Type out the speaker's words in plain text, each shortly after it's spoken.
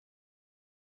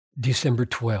December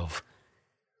 12,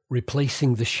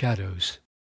 Replacing the Shadows.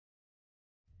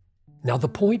 Now the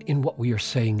point in what we are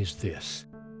saying is this.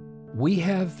 We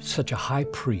have such a high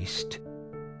priest,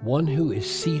 one who is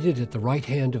seated at the right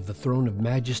hand of the throne of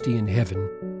majesty in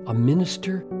heaven, a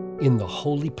minister in the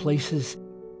holy places,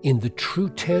 in the true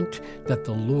tent that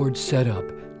the Lord set up,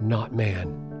 not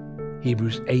man.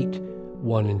 Hebrews 8,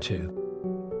 1 and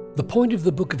 2. The point of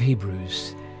the book of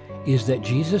Hebrews is that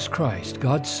Jesus Christ,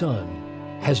 God's Son,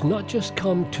 has not just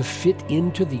come to fit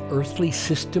into the earthly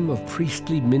system of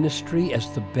priestly ministry as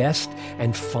the best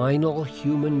and final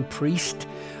human priest,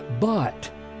 but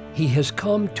he has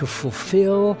come to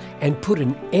fulfill and put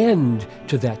an end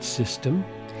to that system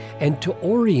and to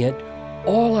orient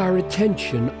all our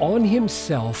attention on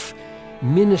himself,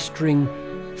 ministering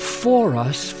for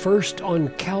us first on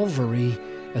Calvary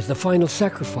as the final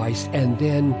sacrifice and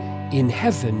then in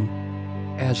heaven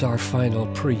as our final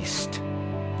priest.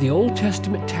 The Old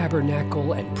Testament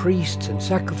tabernacle and priests and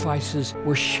sacrifices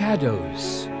were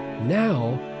shadows.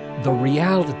 Now the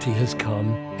reality has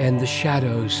come and the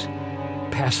shadows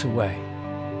pass away.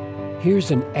 Here's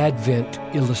an Advent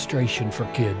illustration for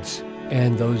kids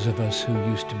and those of us who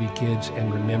used to be kids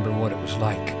and remember what it was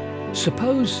like.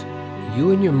 Suppose you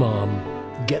and your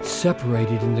mom get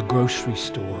separated in the grocery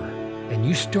store and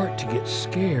you start to get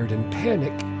scared and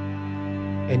panic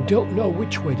and don't know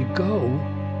which way to go,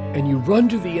 and you run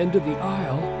to the end of the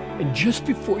aisle, and just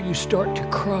before you start to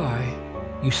cry,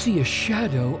 you see a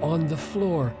shadow on the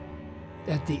floor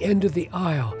at the end of the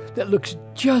aisle that looks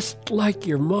just like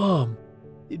your mom.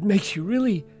 It makes you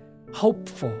really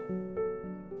hopeful.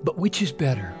 But which is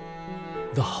better,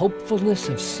 the hopefulness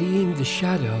of seeing the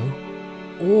shadow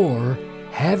or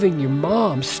having your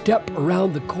mom step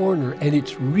around the corner and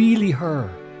it's really her?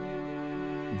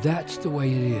 That's the way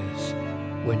it is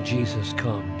when Jesus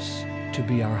comes to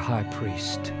be our high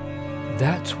priest.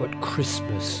 That's what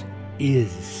Christmas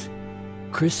is.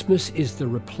 Christmas is the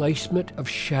replacement of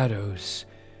shadows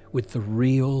with the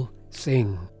real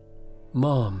thing.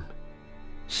 Mom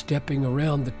stepping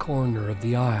around the corner of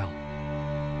the aisle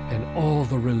and all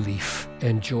the relief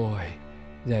and joy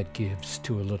that gives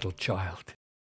to a little child.